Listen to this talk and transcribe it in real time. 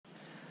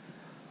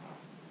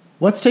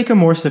Let's take a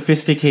more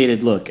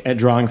sophisticated look at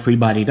drawing free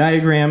body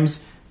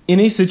diagrams in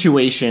a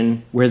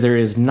situation where there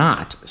is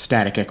not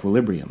static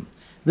equilibrium.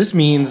 This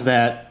means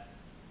that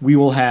we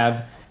will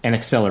have an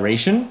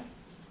acceleration.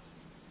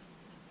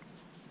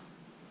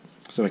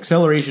 So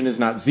acceleration is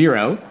not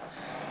zero.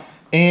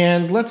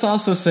 And let's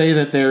also say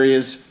that there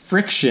is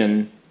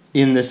friction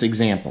in this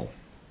example.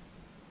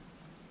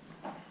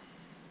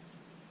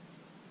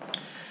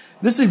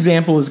 This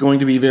example is going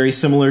to be very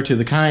similar to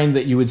the kind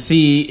that you would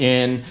see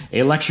in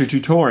a lecture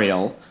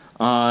tutorial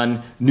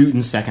on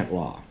Newton's second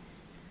law.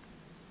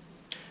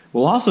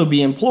 We'll also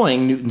be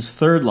employing Newton's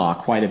third law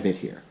quite a bit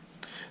here.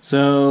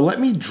 So let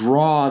me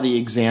draw the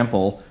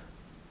example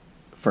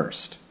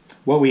first.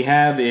 What we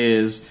have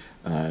is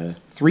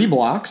 3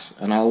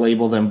 blocks, and I'll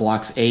label them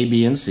blocks A,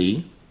 B, and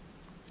C.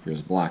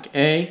 Here's block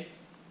A,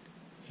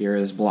 here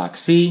is block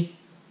C,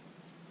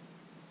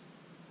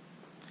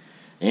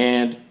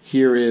 and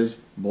here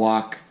is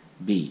block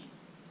B.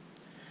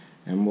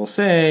 And we'll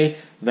say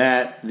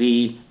that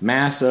the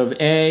mass of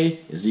A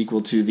is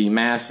equal to the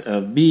mass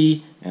of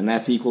B, and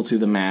that's equal to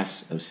the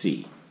mass of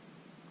C.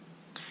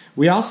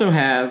 We also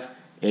have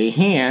a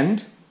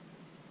hand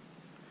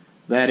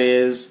that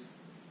is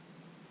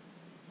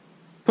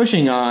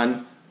pushing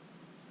on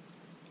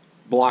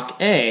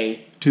block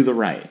A to the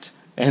right.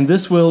 And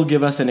this will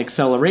give us an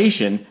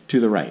acceleration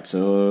to the right.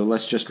 So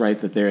let's just write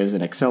that there is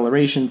an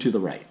acceleration to the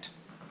right.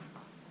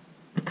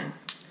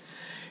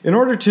 In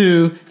order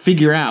to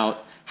figure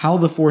out how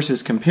the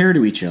forces compare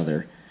to each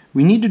other,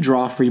 we need to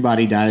draw free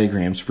body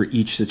diagrams for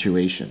each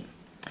situation.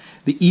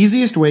 The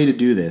easiest way to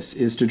do this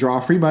is to draw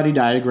a free body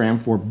diagram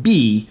for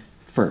B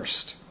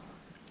first.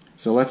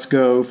 So let's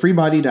go free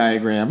body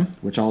diagram,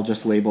 which I'll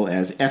just label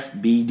as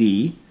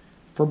FBD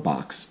for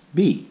box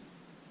B.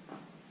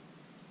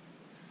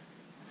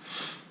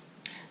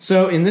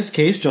 So in this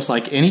case, just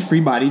like any free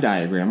body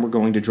diagram, we're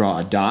going to draw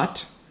a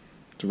dot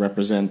to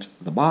represent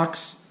the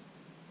box.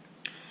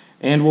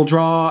 And we'll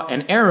draw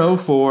an arrow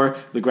for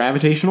the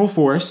gravitational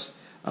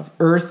force of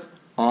Earth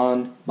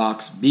on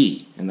box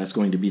B, and that's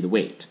going to be the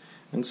weight.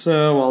 And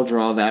so I'll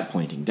draw that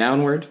pointing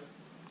downward,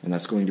 and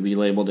that's going to be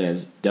labeled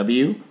as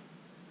W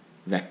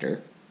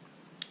vector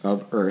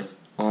of Earth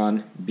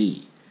on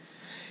B.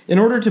 In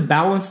order to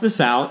balance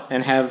this out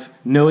and have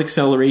no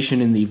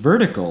acceleration in the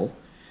vertical,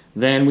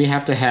 then we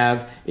have to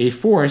have a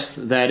force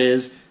that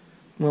is,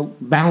 well,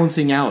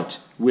 balancing out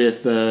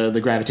with the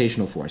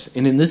gravitational force.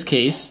 And in this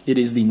case, it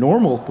is the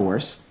normal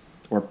force,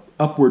 or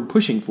upward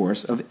pushing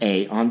force, of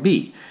A on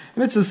B.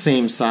 And it's the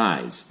same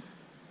size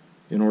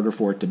in order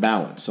for it to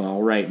balance. So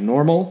I'll write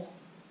normal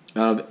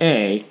of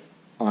A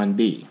on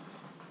B.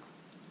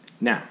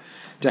 Now,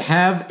 to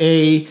have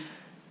an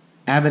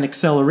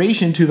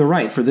acceleration to the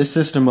right for this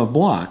system of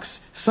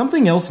blocks,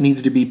 something else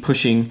needs to be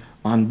pushing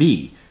on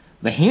B.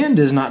 The hand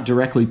is not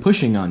directly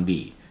pushing on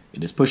B.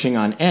 It is pushing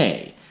on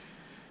A.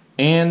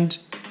 And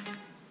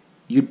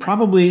you'd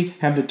probably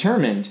have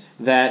determined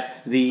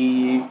that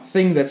the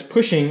thing that's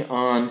pushing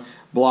on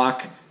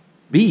block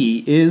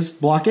B is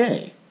block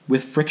A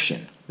with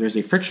friction. There's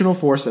a frictional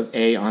force of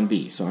A on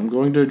B. So I'm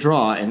going to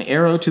draw an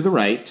arrow to the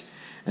right,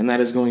 and that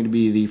is going to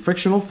be the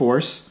frictional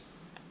force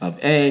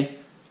of A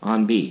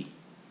on B.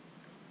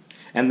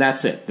 And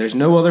that's it. There's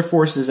no other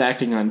forces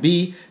acting on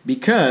B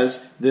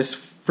because this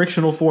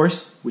frictional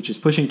force, which is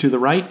pushing to the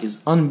right,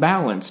 is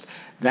unbalanced.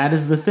 That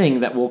is the thing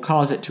that will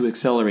cause it to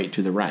accelerate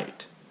to the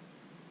right.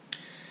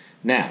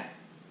 Now,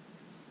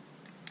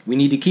 we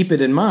need to keep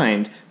it in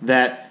mind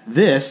that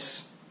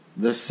this,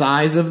 the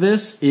size of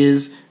this,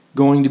 is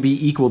going to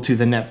be equal to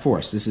the net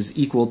force. This is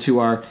equal to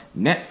our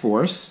net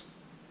force,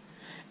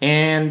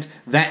 and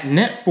that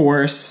net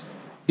force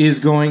is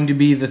going to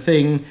be the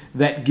thing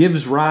that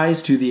gives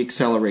rise to the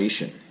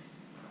acceleration.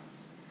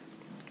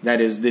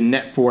 That is the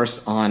net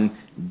force on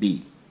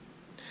B.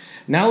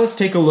 Now let's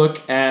take a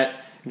look at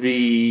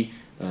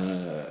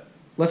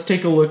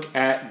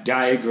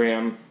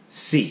diagram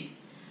C.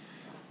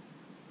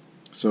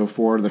 So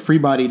for the free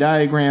body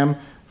diagram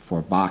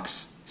for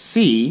box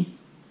C,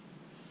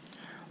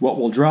 what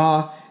we'll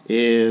draw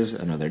is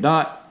another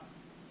dot.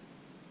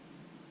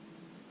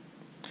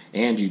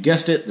 And you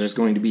guessed it, there's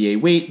going to be a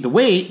weight. The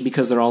weight,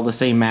 because they're all the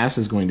same mass,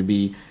 is going to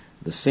be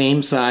the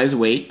same size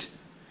weight.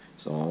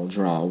 So I'll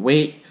draw a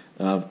weight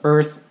of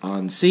Earth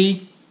on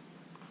C.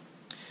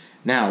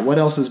 Now, what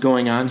else is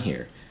going on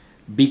here?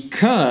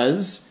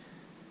 Because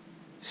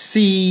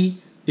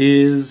C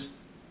is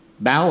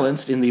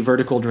balanced in the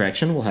vertical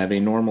direction, we'll have a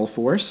normal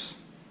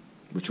force,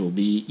 which will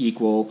be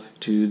equal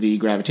to the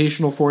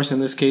gravitational force in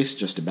this case,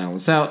 just to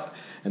balance out.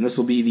 And this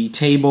will be the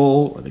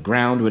table, or the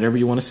ground, whatever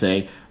you want to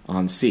say,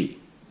 on C.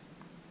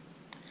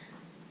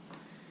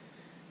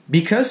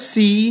 Because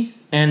C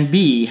and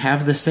B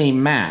have the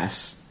same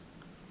mass,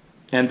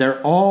 and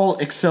they're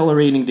all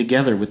accelerating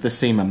together with the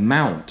same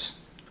amount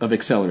of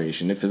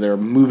acceleration, if they're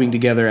moving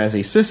together as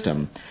a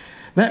system,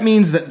 that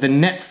means that the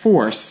net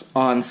force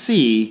on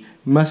C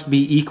must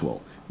be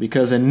equal,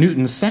 because in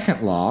Newton's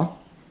second law,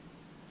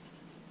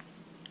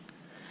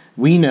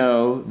 we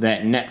know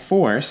that net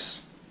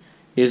force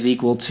is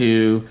equal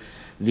to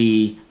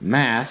the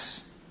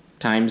mass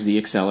times the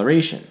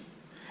acceleration.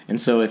 And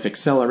so if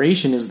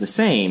acceleration is the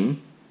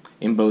same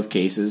in both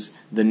cases,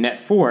 the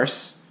net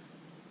force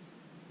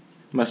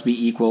must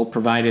be equal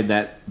provided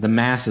that the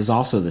mass is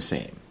also the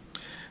same.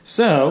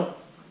 So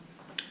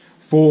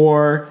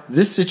for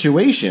this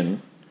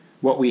situation,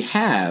 what we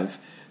have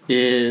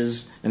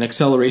is an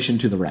acceleration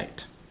to the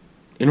right.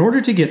 In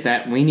order to get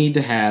that, we need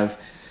to have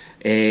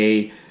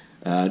a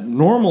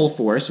normal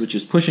force, which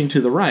is pushing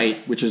to the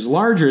right, which is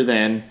larger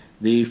than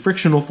the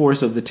frictional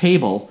force of the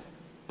table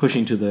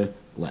pushing to the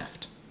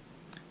left.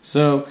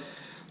 So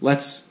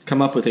let's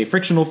come up with a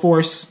frictional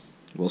force.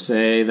 We'll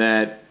say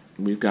that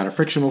we've got a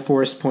frictional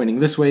force pointing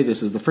this way.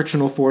 This is the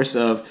frictional force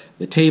of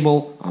the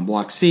table on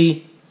block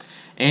C.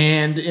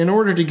 And in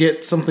order to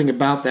get something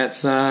about that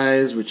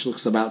size, which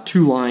looks about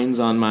 2 lines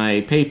on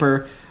my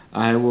paper,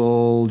 I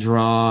will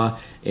draw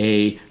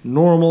a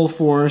normal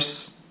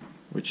force,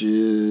 which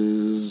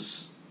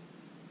is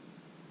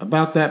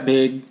about that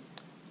big.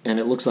 And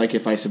it looks like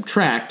if I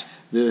subtract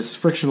this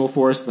frictional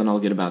force, then I'll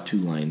get about 2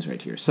 lines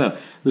right here. So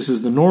this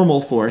is the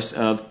normal force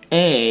of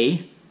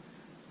A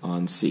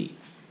on C,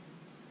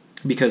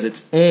 because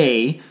it's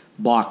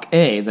block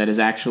A, that is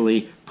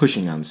actually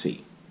pushing on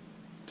C.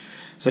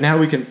 So now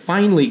we can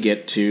finally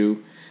get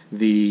to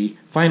the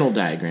final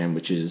diagram,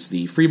 which is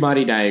the free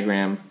body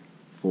diagram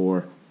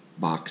for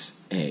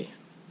box A.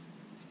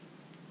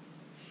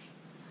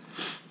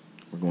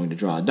 We're going to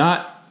draw a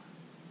dot.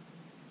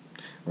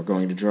 We're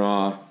going to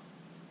draw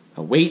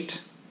a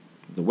weight,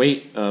 the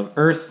weight of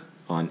Earth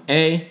on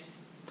A.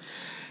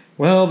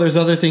 Well, there's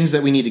other things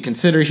that we need to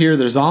consider here.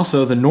 There's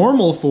also the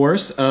normal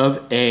force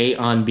of A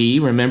on B.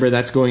 Remember,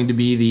 that's going to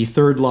be the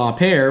third law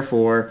pair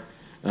for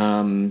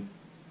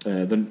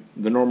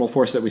the normal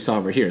force that we saw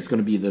over here. It's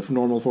going to be the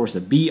normal force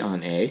of B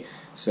on A.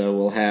 So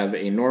we'll have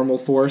a normal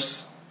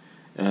force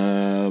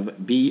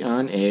of B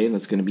on A.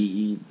 That's going to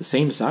be the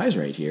same size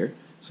right here.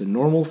 So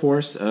normal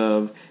force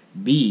of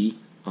B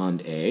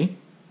on A.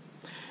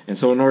 And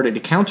so in order to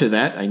counter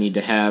that, I need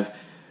to have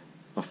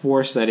a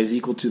force that is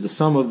equal to the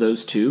sum of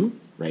those two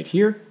right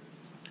here.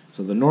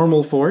 So the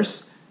normal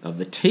force of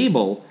the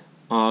table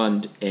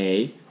on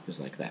A is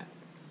like that.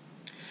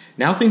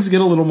 Now things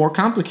get a little more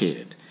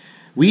complicated.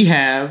 We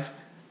have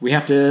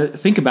to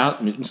think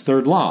about Newton's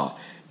third law.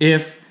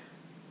 If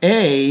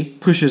A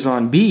pushes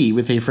on B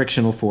with a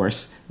frictional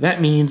force,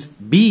 that means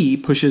B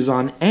pushes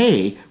on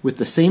A with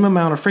the same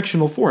amount of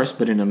frictional force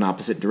but in an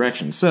opposite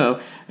direction. So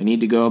I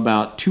need to go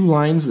about 2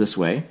 lines this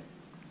way,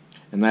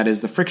 and that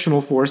is the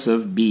frictional force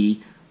of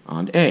B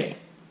on A.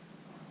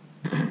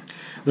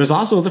 There's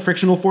also the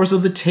frictional force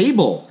of the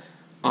table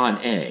on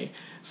A.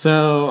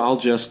 So I'll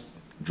just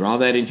draw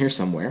that in here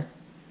somewhere.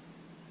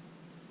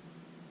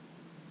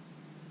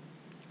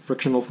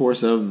 Frictional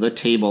force of the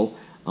table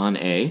on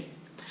A.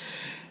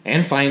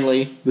 And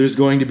finally, there's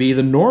going to be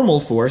the normal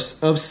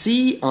force of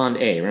C on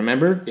A.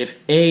 Remember, if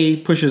A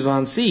pushes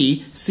on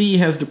C, C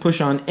has to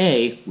push on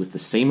A with the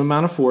same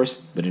amount of force,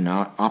 but in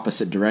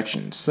opposite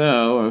directions.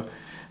 So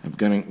I'm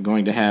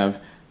going to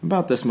have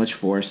about this much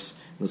force.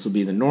 This will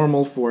be the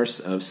normal force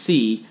of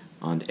C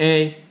on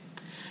A.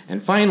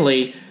 And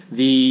finally,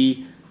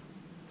 the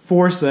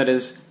force that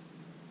is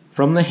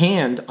from the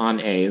hand on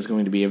A is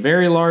going to be a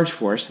very large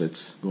force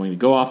that's going to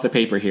go off the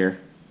paper here.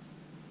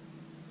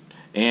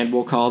 And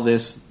we'll call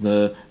this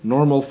the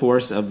normal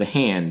force of the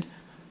hand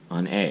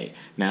on A.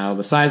 Now,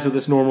 the size of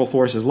this normal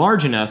force is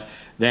large enough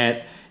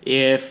that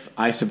if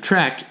I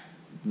subtract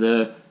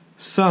the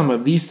sum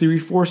of these 3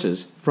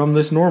 forces from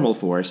this normal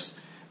force,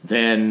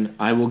 then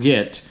I will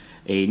get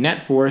a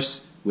net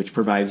force which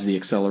provides the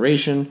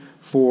acceleration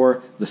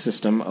for the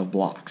system of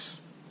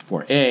blocks,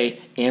 for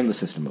A and the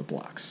system of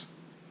blocks.